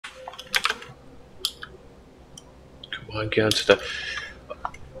on, get onto the.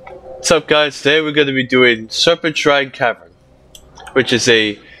 What's up, guys? Today we're going to be doing Serpentshrine Cavern, which is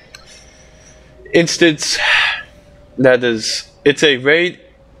a instance that is. It's a raid.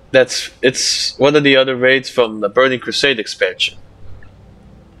 It's one of the other raids from the Burning Crusade expansion.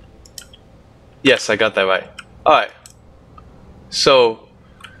 Yes, I got that right. All right. So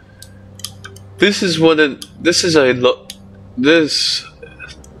this is one of this is a this.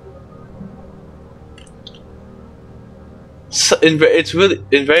 So it's really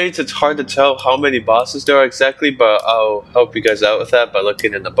in raids. It's hard to tell how many bosses there are exactly, but I'll help you guys out with that by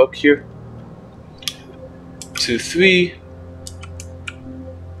looking in the book here. 2, 3,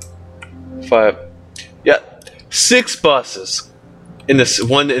 5, yeah, 6 bosses in this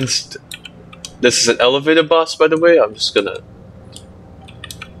one inst. This is an elevator boss, by the way. I'm just gonna.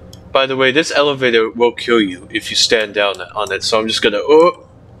 By the way, this elevator will kill you if you stand down on it. So I'm just gonna. Oh,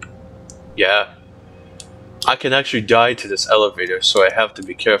 yeah. I can actually die to this elevator, so I have to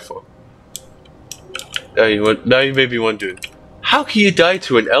be careful. Now you may be wondering, how can you die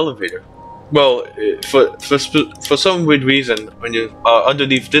to an elevator? Well, for some weird reason, when you are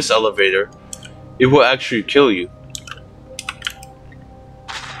underneath this elevator, it will actually kill you.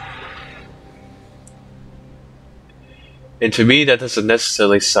 And to me, that doesn't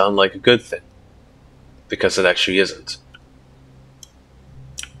necessarily sound like a good thing, because it actually isn't.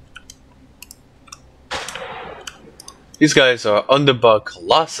 These guys are underbug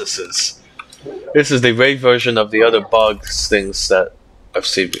colossuses. This is the raid version of the other bugs things that I've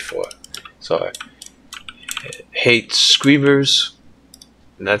seen before. So I hate screamers,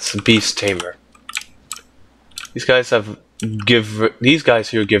 and that's the beast tamer. These guys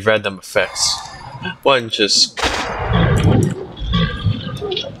here give random effects. One just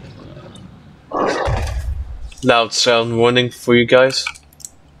loud sound warning for you guys.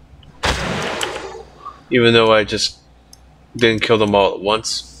 Even though I just didn't kill them all at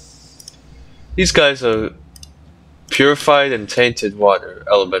once. These guys are purified and tainted water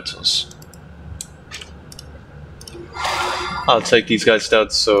elementals. I'll take these guys down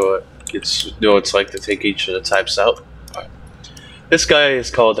so you know what it's like to take each of the types out. Right. This guy is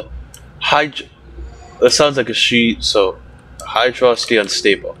called Hydra. That sounds like a she, so Hydros the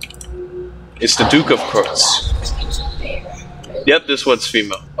Unstable. It's the Duke of Kurtz. Yep, this one's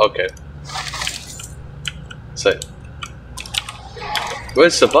female. Okay. So.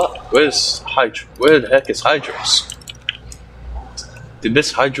 Where's the bot? Where's Hydra? Where the heck is Hydros? Did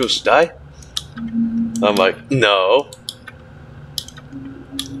Miss Hydros die? I'm like, no.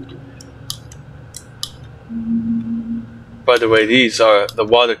 By the way, these are the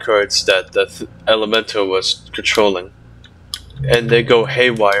water currents that the elemental was controlling. And they go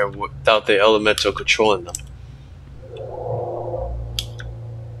haywire without the elemental controlling them.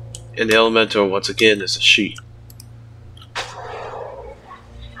 And the elemental, once again, is a she.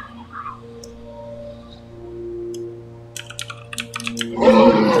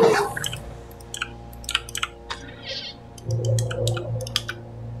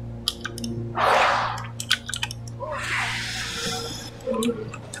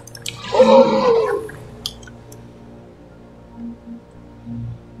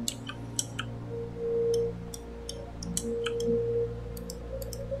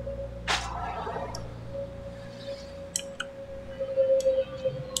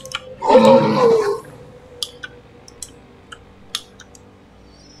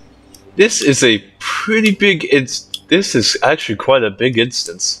 This is a pretty big this is actually quite a big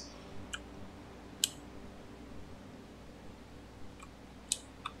instance.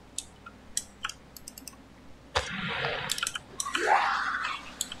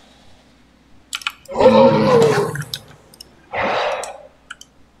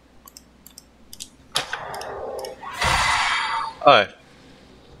 Alright,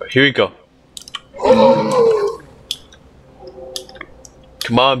 here we go.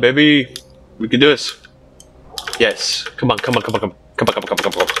 Come on, baby. We can do this. Yes. Come on, come on, come on, come on. Come on, come on, come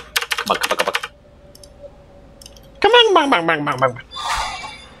on, come on. Come on, come on, come on. Come on, bang, bang, bang, bang, bang.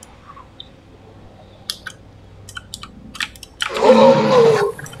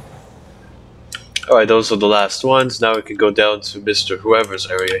 Alright, those are the last ones. Now we can go down to Mr. Whoever's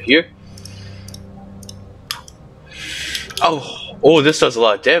area here. Oh, this does a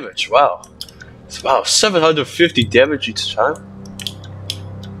lot of damage. Wow. Wow, 750 damage each time.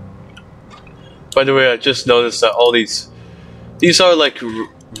 By the way, I just noticed that all these are like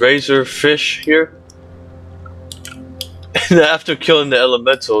razor fish here. And after killing the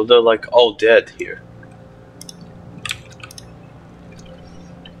elemental, they're like all dead here.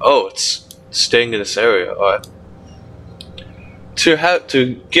 Oh, it's staying in this area. Alright. To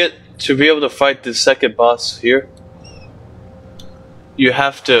be able to fight the second boss here, you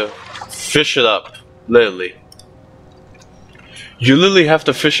have to fish it up, literally. You literally have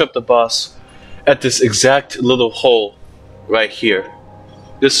to fish up the boss at this exact little hole right here.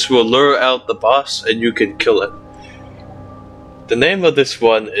 This will lure out the boss and you can kill it. The name of this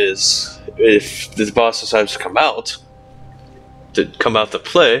one is, if this boss decides to come out to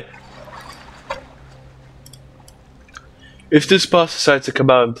play. If this boss decides to come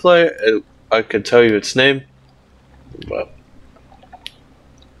out and play, I can tell you its name. Well,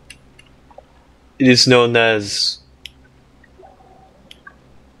 it is known as...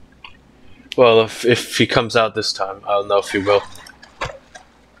 Well, if he comes out this time, I don't know if he will.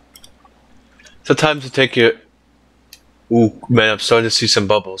 Sometimes it take you... Ooh, man, I'm starting to see some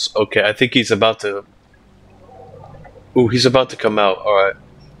bubbles. Okay, I think he's about to... Ooh, he's about to come out, alright.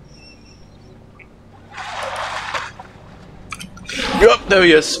 Yup, there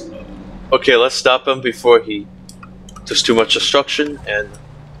he is. Okay, let's stop him before he does too much destruction, and...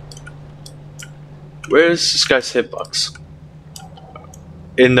 Where's this guy's hitbox?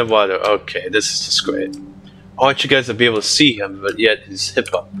 In the water. Okay, this is just great. I want you guys to be able to see him, but yet his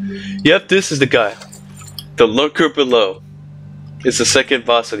hitbox. Yep, this is the guy. The lurker below is the second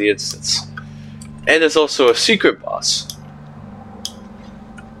boss of the instance. And there's also a secret boss.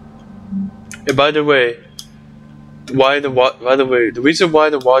 And by the way, the reason why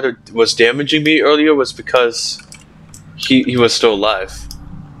the water was damaging me earlier was because he was still alive.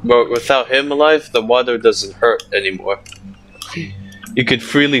 But without him alive, the water doesn't hurt anymore. You can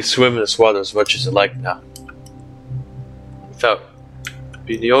freely swim in this water as much as you like now.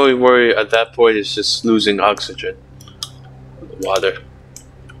 The only worry at that point is just losing oxygen in the water.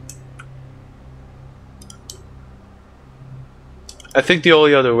 I think the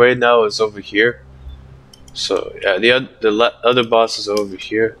only other way now is over here. So yeah, the other bosses are over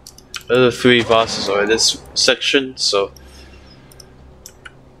here. The other three bosses are in this section, so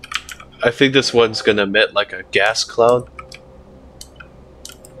I think this one's gonna emit like a gas cloud.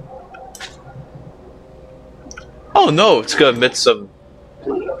 Oh no, it's gonna emit some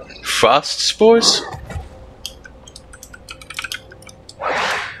frost spores?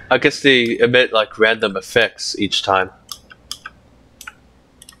 I guess they emit like random effects each time.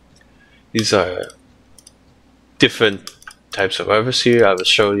 These are different types of rivers here. I will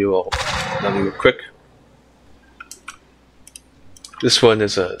show you all real quick. This one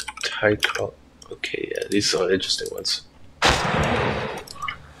is a type of... Okay, yeah, these are interesting ones.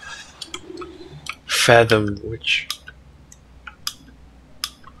 Fathom Witch.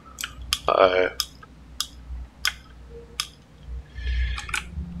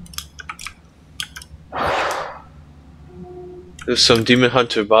 There's some Demon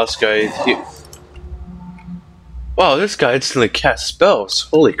Hunter boss guy here. Wow, this guy instantly casts spells.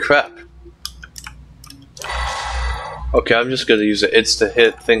 Holy crap. Okay, I'm just gonna use an insta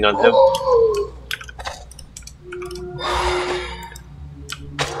hit thing on him.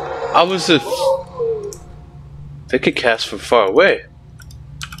 I was if they could cast from far away.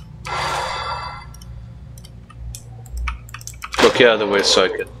 Look out of the way so I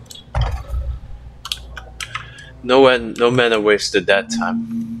could. No mana wasted that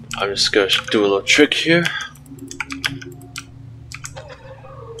time. I'm just gonna do a little trick here.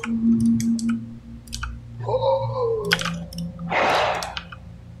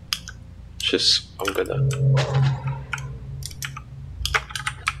 I'm gonna...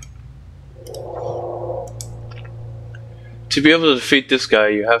 To be able to defeat this guy,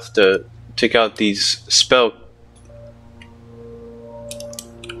 you have to take out these spell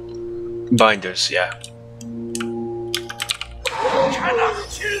binders, yeah. Cannot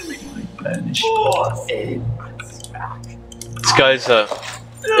kill me. This guy's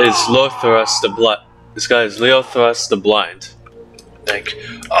is Lotharos the Blind. This guy is Leotharos the Blind. Like,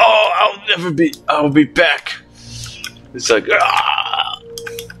 oh, I'll be back. It's like,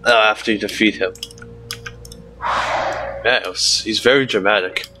 after you defeat him. Man, he's very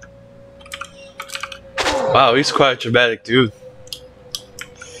dramatic. Wow, he's quite a dramatic dude.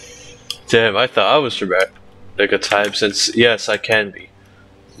 Damn, I thought I was dramatic at times, since yes, I can be.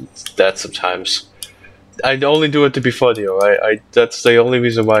 That sometimes. I only do it to be funny, alright? That's the only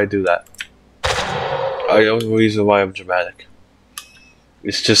reason why I do that. The only reason why I'm dramatic.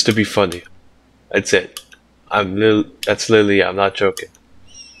 It's just to be funny. That's it. That's literally, I'm not joking.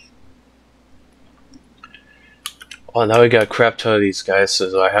 Oh, now we got a crap ton of these guys,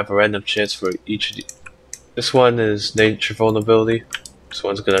 so I have a random chance for each of these. This one is nature vulnerability. This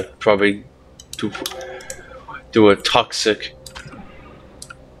one's gonna probably do a toxic.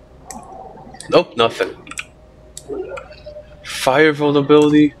 Nope, nothing. Fire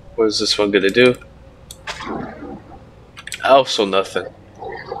vulnerability. What is this one gonna do? Also nothing.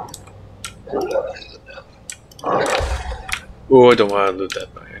 Oh, I don't want to loot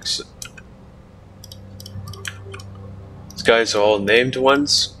that by accident. These guys are all named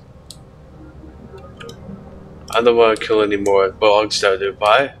ones. I don't want to kill any more dogs that are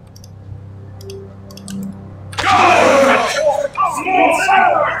nearby.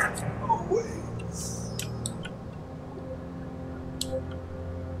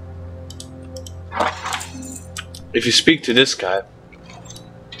 If you speak to this guy,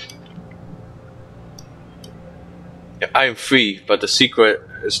 I am free, but the secret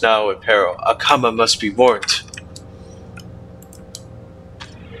is now in peril. Akama must be warned.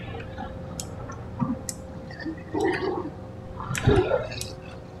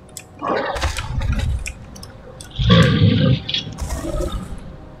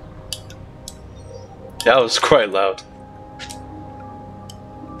 That was quite loud.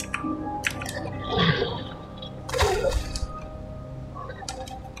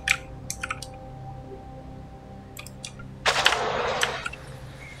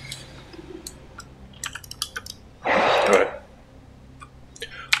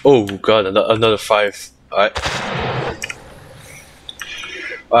 Oh god, another 5. Alright.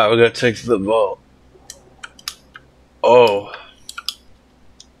 Alright, we're gonna take the ball. Oh.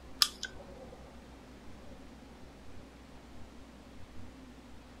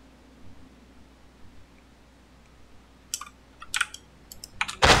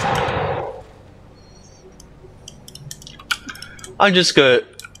 I'm just gonna...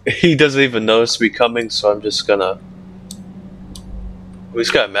 He doesn't even notice me coming, so I'm just gonna... He's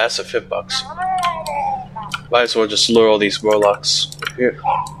got a massive hitbox. Might as well just lure all these warlocks here.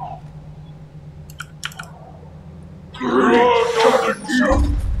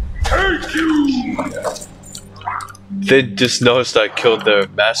 They just noticed I killed their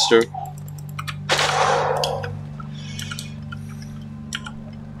master.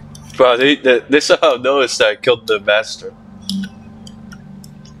 Bro, they somehow noticed that I killed their master.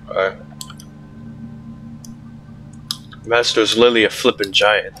 Alright. Master's literally a flippin'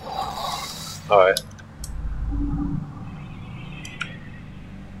 giant. Alright.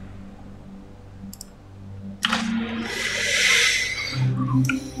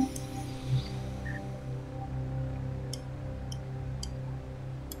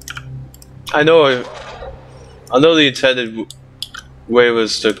 I know the intended way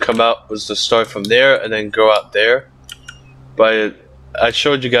was to come out, was to start from there and then go out there. But I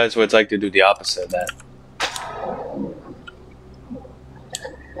showed you guys what it's like to do the opposite of that.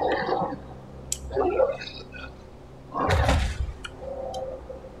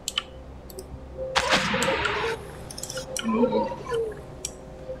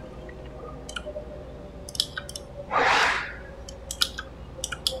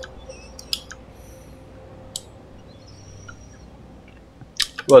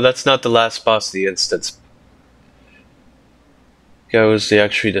 Well, that's not the last boss of the instance. That was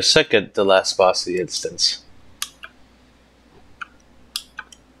actually the second to last boss of the instance.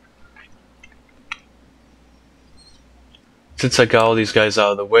 Since I got all these guys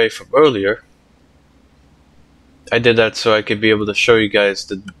out of the way from earlier, I did that so I could be able to show you guys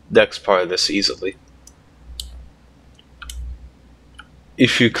the next part of this easily.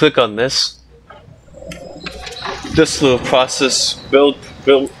 If you click on this little process,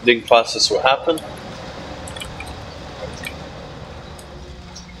 building process will happen.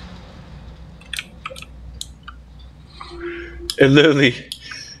 It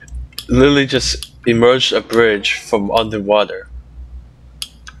literally just emerged a bridge from underwater.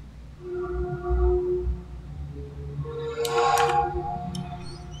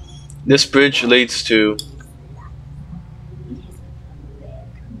 This bridge leads to...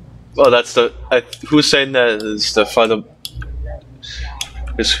 Well, that's the... who's saying that is the final...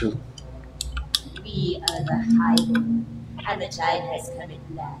 Is who? We are the Highway, and the time has come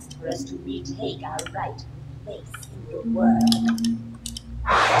at last for us to retake our rightful place in the world.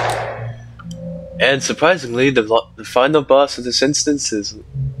 And surprisingly, the final boss of this instance is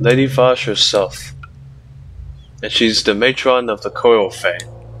Lady Vosh herself. And she's the matron of the Coil Fae.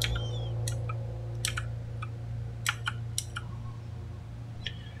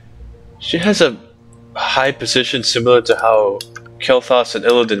 She has a high position similar to how Kel'Thas and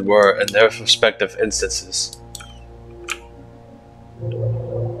Illidan were in their respective instances.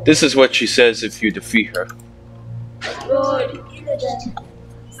 This is what she says if you defeat her. Lord Illidan,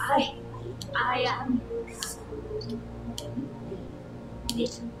 I am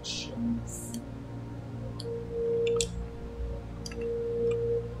little chicks.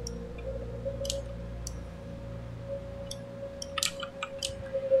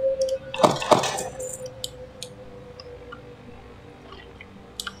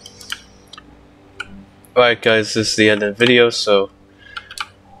 Alright guys, this is the end of the video, so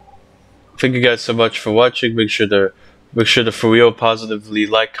thank you guys so much for watching. Make sure to for real positively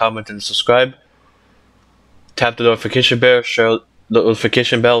like, comment, and subscribe. Tap the notification bell, share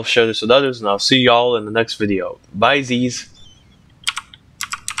this with others, and I'll see y'all in the next video. Bye Z's.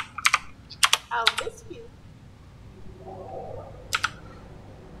 I'll miss you.